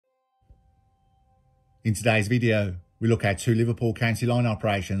In today's video, we look how two Liverpool county line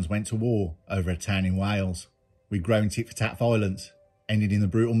operations went to war over a town in Wales, with growing tit-for-tat violence ending in the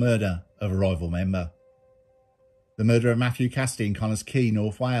brutal murder of a rival member. The murder of Matthew Cassidy in Connors Quay,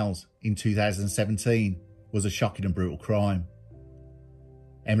 North Wales in 2017 was a shocking and brutal crime,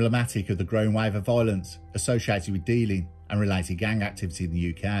 emblematic of the growing wave of violence associated with dealing and related gang activity in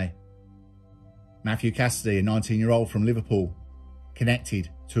the UK. Matthew Cassidy, a 19-year-old from Liverpool,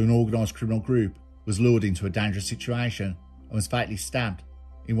 connected to an organised criminal group, was lured into a dangerous situation and was fatally stabbed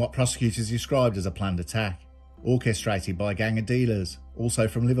in what prosecutors described as a planned attack, orchestrated by a gang of dealers, also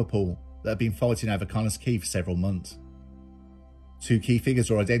from Liverpool, that had been fighting over Connors Quay for several months. Two key figures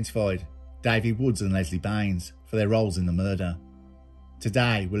were identified, David Woods and Leslie Baines, for their roles in the murder.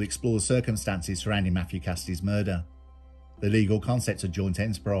 Today, we'll explore the circumstances surrounding Matthew Cassidy's murder, the legal concept of joint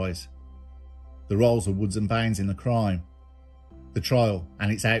enterprise, the roles of Woods and Baines in the crime, the trial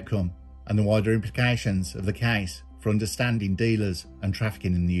and its outcome, and the wider implications of the case for understanding dealers and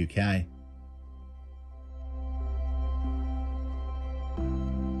trafficking in the UK.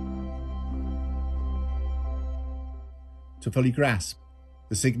 To fully grasp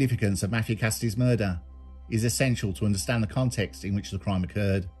the significance of Matthew Cassidy's murder, it is essential to understand the context in which the crime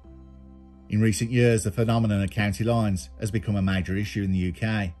occurred. In recent years, the phenomenon of county lines has become a major issue in the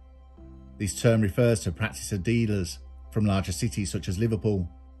UK. This term refers to the practice of dealers from larger cities such as Liverpool,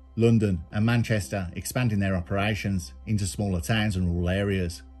 London and Manchester expanding their operations into smaller towns and rural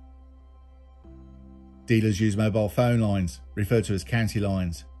areas. Dealers use mobile phone lines, referred to as county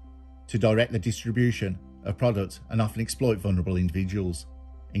lines, to direct the distribution of product and often exploit vulnerable individuals,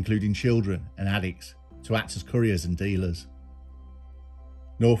 including children and addicts, to act as couriers and dealers.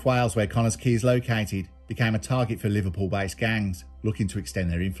 North Wales, where Connors Quay is located, became a target for Liverpool-based gangs looking to extend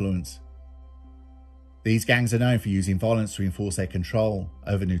their influence. These gangs are known for using violence to enforce their control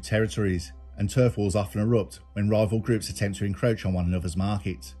over new territories, and turf wars often erupt when rival groups attempt to encroach on one another's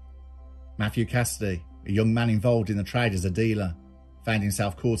markets. Matthew Cassidy, a young man involved in the trade as a dealer, found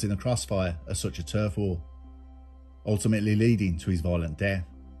himself caught in the crossfire of such a turf war, ultimately leading to his violent death.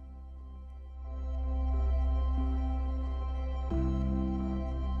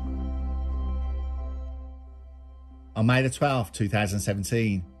 On May 12,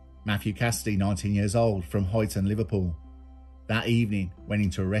 2017, Matthew Cassidy, 19 years old, from Huyton, Liverpool, that evening went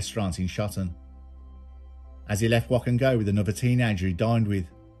into a restaurant in Shotton. As he left Walk and Go with another teenager he dined with,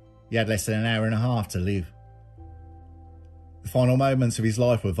 he had less than an hour and a half to live. The final moments of his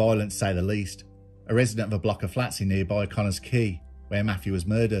life were violent, to say the least. A resident of a block of flats in nearby Connors Quay, where Matthew was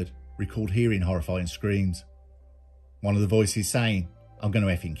murdered, recalled hearing horrifying screams. One of the voices saying, "I'm going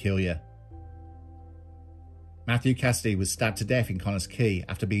to effing kill you." Matthew Cassidy was stabbed to death in Connors Quay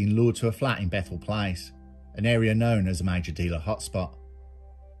after being lured to a flat in Bethel Place, an area known as a major dealer hotspot.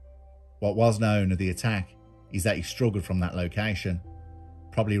 What was known of the attack is that he struggled from that location,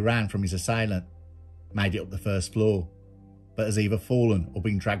 probably ran from his assailant, made it up the first floor, but has either fallen or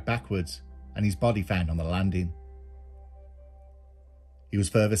been dragged backwards and his body found on the landing. He was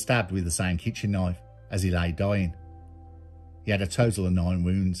further stabbed with the same kitchen knife as he lay dying. He had a total of 9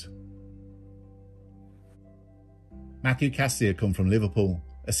 wounds. Matthew Cassidy had come from Liverpool,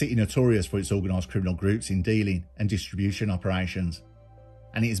 a city notorious for its organised criminal groups in dealing and distribution operations,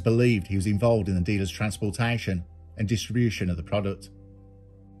 and it is believed he was involved in the dealers' transportation and distribution of the product.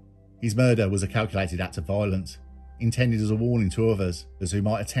 His murder was a calculated act of violence, intended as a warning to others as who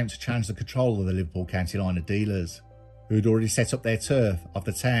might attempt to challenge the control of the Liverpool county line of dealers, who had already set up their turf off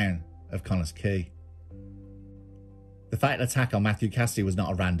the town of Connors Quay. The fatal attack on Matthew Cassidy was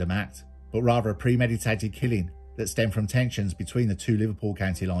not a random act, but rather a premeditated killing that stemmed from tensions between the two Liverpool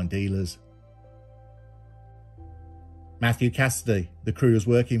county line dealers. Matthew Cassidy, the crew he was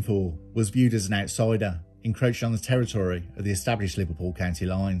working for, was viewed as an outsider, encroaching on the territory of the established Liverpool county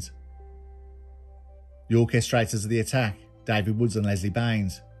lines. The orchestrators of the attack, David Woods and Leslie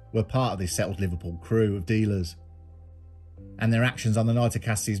Baines, were part of this settled Liverpool crew of dealers, and their actions on the night of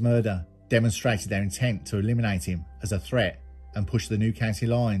Cassidy's murder demonstrated their intent to eliminate him as a threat and push the new county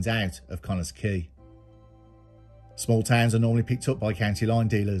lines out of Connors Quay. Small towns are normally picked up by county line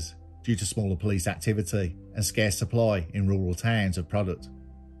dealers due to smaller police activity and scarce supply in rural towns of product.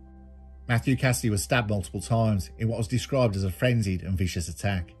 Matthew Cassidy was stabbed multiple times in what was described as a frenzied and vicious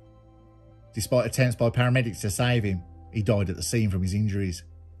attack. Despite attempts by paramedics to save him, he died at the scene from his injuries.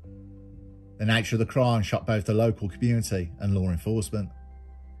 The nature of the crime shocked both the local community and law enforcement,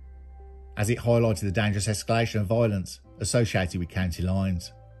 as it highlighted the dangerous escalation of violence associated with county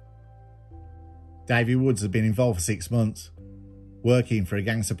lines. David Woods had been involved for 6 months, working for a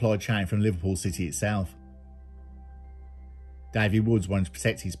gang supply chain from Liverpool City itself. David Woods wanted to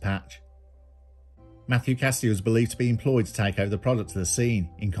protect his patch. Matthew Cassidy was believed to be employed to take over the product to the scene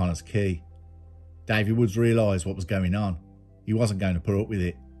in Connors Quay. Davy Woods realised what was going on. He wasn't going to put up with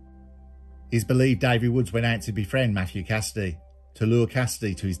it. It's believed Davy Woods went out to befriend Matthew Cassidy, to lure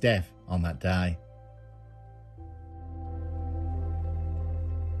Cassidy to his death on that day.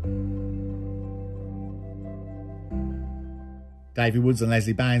 Davy Woods and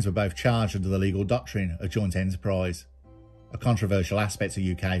Leslie Baines were both charged under the legal doctrine of joint enterprise, a controversial aspect of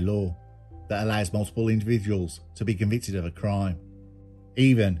UK law that allows multiple individuals to be convicted of a crime,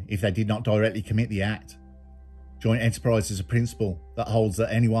 even if they did not directly commit the act. Joint enterprise is a principle that holds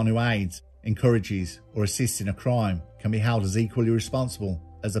that anyone who aids, encourages, or assists in a crime can be held as equally responsible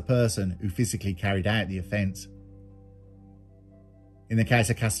as the person who physically carried out the offence. In the case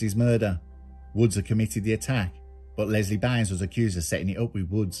of Cassidy's murder, Woods had committed the attack, but Leslie Baines was accused of setting it up with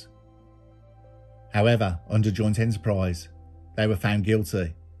Woods. However, under joint enterprise, they were found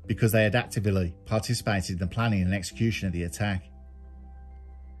guilty because they had actively participated in the planning and execution of the attack.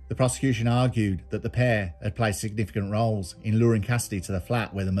 The prosecution argued that the pair had played significant roles in luring Cassidy to the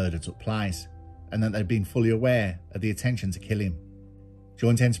flat where the murder took place, and that they'd been fully aware of the intention to kill him.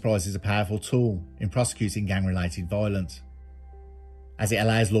 Joint enterprise is a powerful tool in prosecuting gang-related violence, as it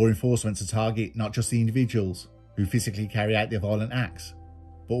allows law enforcement to target not just the individuals who physically carry out their violent acts,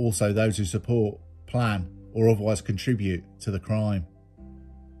 but also those who support, plan, or otherwise contribute to the crime.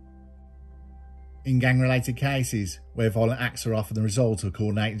 In gang-related cases, where violent acts are often the result of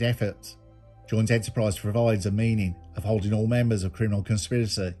coordinated efforts, joint enterprise provides a meaning of holding all members of criminal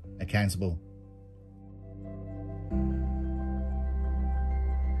conspiracy accountable.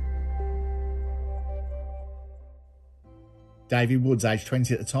 Davy Woods, aged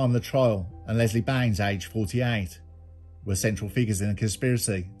 20 at the time of the trial, and Leslie Baines, aged 48, were central figures in a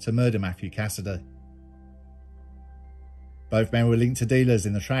conspiracy to murder Matthew Cassidy. Both men were linked to dealers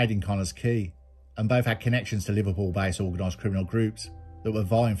in the trade in Connors Quay, and both had connections to Liverpool-based organised criminal groups that were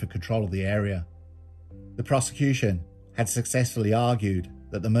vying for control of the area. The prosecution had successfully argued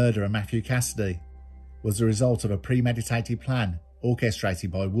that the murder of Matthew Cassidy was the result of a premeditated plan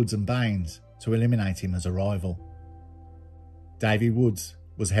orchestrated by Woods and Baines to eliminate him as a rival. Davy Woods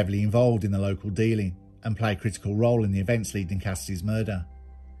was heavily involved in the local dealing and played a critical role in the events leading Cassidy's murder.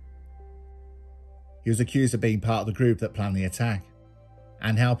 He was accused of being part of the group that planned the attack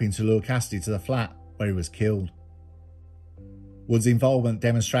and helping to lure Cassidy to the flat where he was killed. Woods' involvement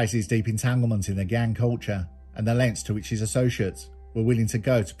demonstrated his deep entanglement in the gang culture and the lengths to which his associates were willing to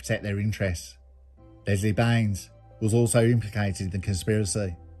go to protect their interests. Leslie Baines was also implicated in the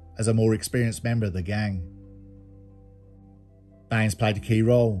conspiracy as a more experienced member of the gang. Baines played a key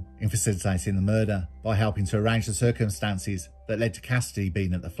role in facilitating the murder by helping to arrange the circumstances that led to Cassidy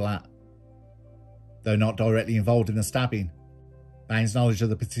being at the flat. Though not directly involved in the stabbing, Baines' knowledge of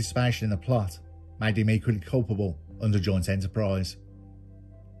the participation in the plot made him equally culpable under joint enterprise.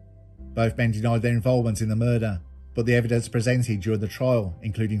 Both men denied their involvement in the murder, but the evidence presented during the trial,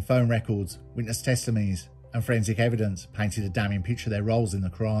 including phone records, witness testimonies, and forensic evidence, painted a damning picture of their roles in the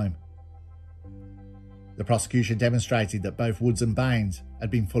crime. The prosecution demonstrated that both Woods and Baines had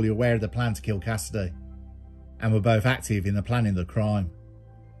been fully aware of the plan to kill Cassidy, and were both active in the planning of the crime.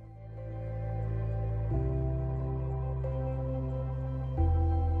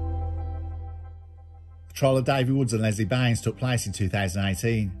 The trial of Davy Woods and Leslie Baines took place in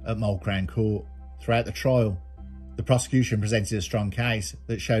 2018 at Mole Crown Court. Throughout the trial, the prosecution presented a strong case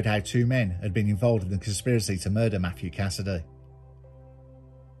that showed how two men had been involved in the conspiracy to murder Matthew Cassidy.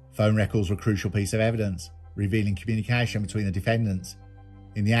 Phone records were a crucial piece of evidence, revealing communication between the defendants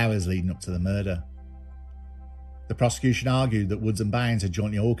in the hours leading up to the murder. The prosecution argued that Woods and Baines had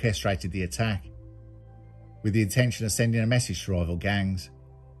jointly orchestrated the attack, with the intention of sending a message to rival gangs.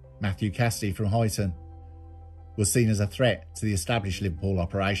 Matthew Cassidy from Huyton was seen as a threat to the established Liverpool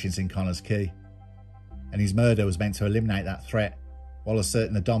operations in Connors Quay, and his murder was meant to eliminate that threat while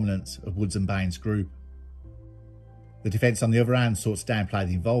asserting the dominance of Woods and Baines' group. The defence on the other hand sought to downplay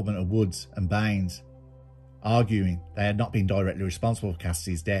the involvement of Woods and Baines, arguing they had not been directly responsible for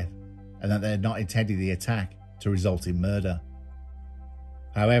Cassidy's death and that they had not intended the attack to result in murder.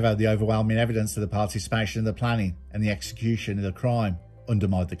 However, the overwhelming evidence of the participation in the planning and the execution of the crime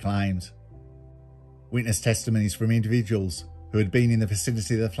undermined the claims. Witness testimonies from individuals who had been in the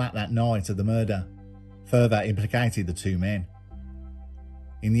vicinity of the flat that night of the murder further implicated the two men.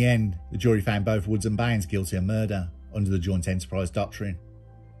 In the end, the jury found both Woods and Baines guilty of murder under the joint enterprise doctrine.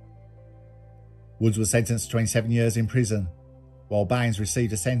 Woods was sentenced to 27 years in prison, while Baines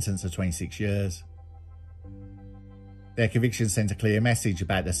received a sentence of 26 years. Their conviction sent a clear message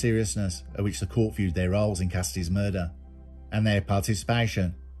about the seriousness at which the court viewed their roles in Cassidy's murder and their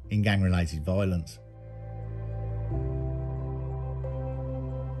participation in gang-related violence.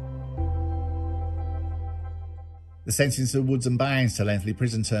 The sentence of Woods and Baines to lengthy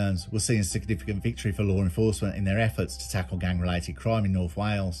prison terms was seen as a significant victory for law enforcement in their efforts to tackle gang-related crime in North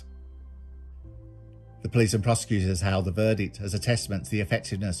Wales. The police and prosecutors hailed the verdict as a testament to the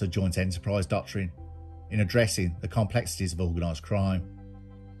effectiveness of joint enterprise doctrine in addressing the complexities of organised crime,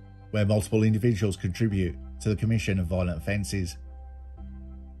 where multiple individuals contribute to the commission of violent offences.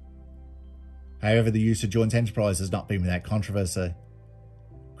 However, the use of joint enterprise has not been without controversy.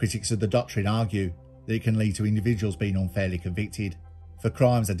 Critics of the doctrine argue that it can lead to individuals being unfairly convicted for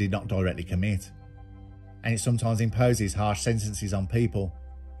crimes they did not directly commit, and it sometimes imposes harsh sentences on people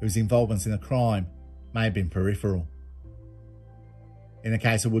whose involvement in the crime may have been peripheral. In the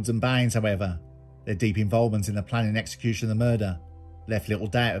case of Woods and Baines, however, their deep involvement in the plan and execution of the murder left little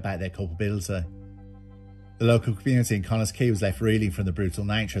doubt about their culpability. The local community in Connors Quay was left reeling from the brutal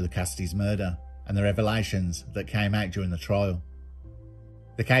nature of the Cassidy's murder and the revelations that came out during the trial.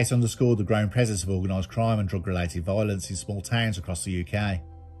 The case underscored the growing presence of organised crime and drug-related violence in small towns across the UK.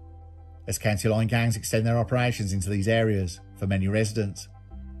 As county line gangs extend their operations into these areas, for many residents,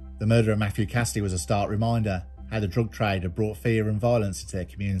 the murder of Matthew Cassidy was a stark reminder how the drug trade had brought fear and violence into their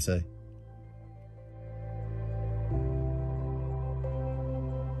community.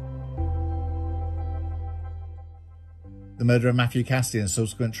 The murder of Matthew Cassidy and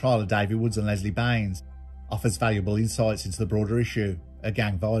subsequent trial of David Woods and Leslie Baines offers valuable insights into the broader issue of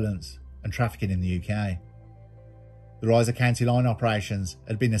gang violence and trafficking in the UK. The rise of county line operations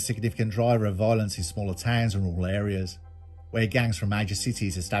had been a significant driver of violence in smaller towns and rural areas, where gangs from major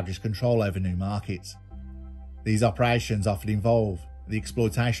cities established control over new markets. These operations often involve the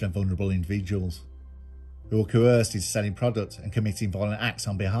exploitation of vulnerable individuals, who were coerced into selling products and committing violent acts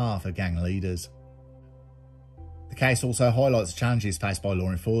on behalf of gang leaders. The case also highlights the challenges faced by law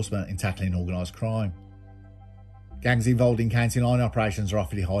enforcement in tackling organised crime. Gangs involved in county line operations are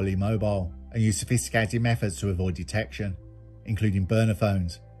often highly mobile and use sophisticated methods to avoid detection, including burner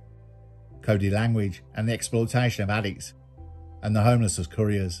phones, coded language, and the exploitation of addicts and the homeless as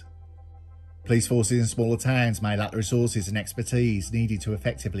couriers. Police forces in smaller towns may lack the resources and expertise needed to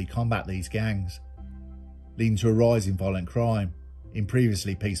effectively combat these gangs, leading to a rise in violent crime in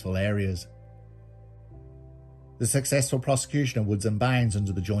previously peaceful areas. The successful prosecution of Woods and Baines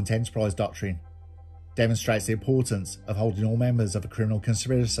under the joint enterprise doctrine demonstrates the importance of holding all members of a criminal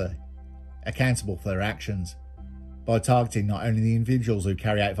conspiracy accountable for their actions, by targeting not only the individuals who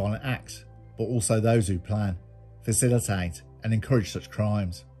carry out violent acts, but also those who plan, facilitate, and encourage such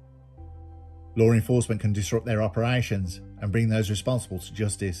crimes. Law enforcement can disrupt their operations and bring those responsible to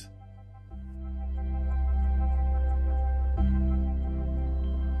justice.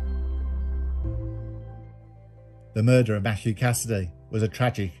 The murder of Matthew Cassidy was a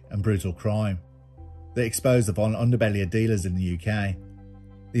tragic and brutal crime that exposed the violent underbelly of dealers in the UK.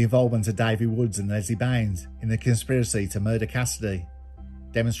 The involvement of David Woods and Leslie Baines in the conspiracy to murder Cassidy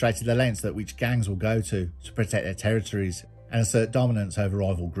demonstrated the lengths at which gangs will go to protect their territories and assert dominance over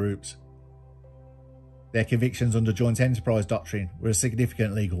rival groups. Their convictions under joint enterprise doctrine were a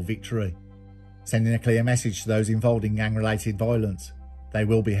significant legal victory, sending a clear message to those involved in gang-related violence: they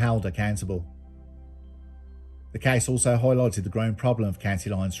will be held accountable. The case also highlighted the growing problem of county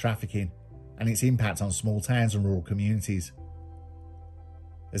lines trafficking and its impact on small towns and rural communities.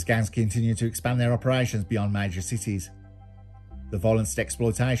 As gangs continue to expand their operations beyond major cities, the violence and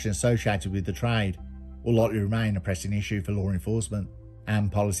exploitation associated with the trade will likely remain a pressing issue for law enforcement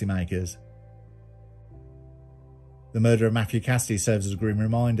and policymakers. The murder of Matthew Cassidy serves as a grim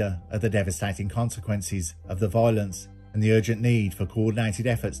reminder of the devastating consequences of the violence and the urgent need for coordinated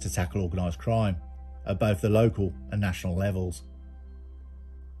efforts to tackle organised crime at both the local and national levels.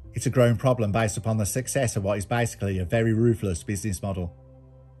 It's a growing problem based upon the success of what is basically a very ruthless business model.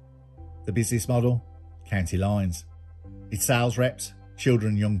 The business model? County lines. Its sales reps,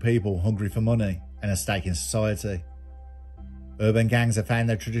 children and young people hungry for money and a stake in society. Urban gangs have found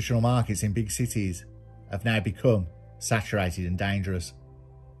their traditional markets in big cities have now become saturated and dangerous.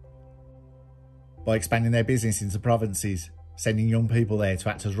 By expanding their business into provinces, sending young people there to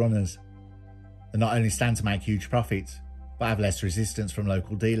act as runners, they not only stand to make huge profits, but have less resistance from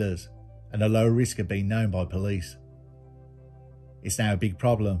local dealers and a lower risk of being known by police. It's now a big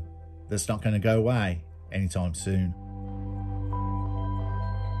problem that's not going to go away anytime soon.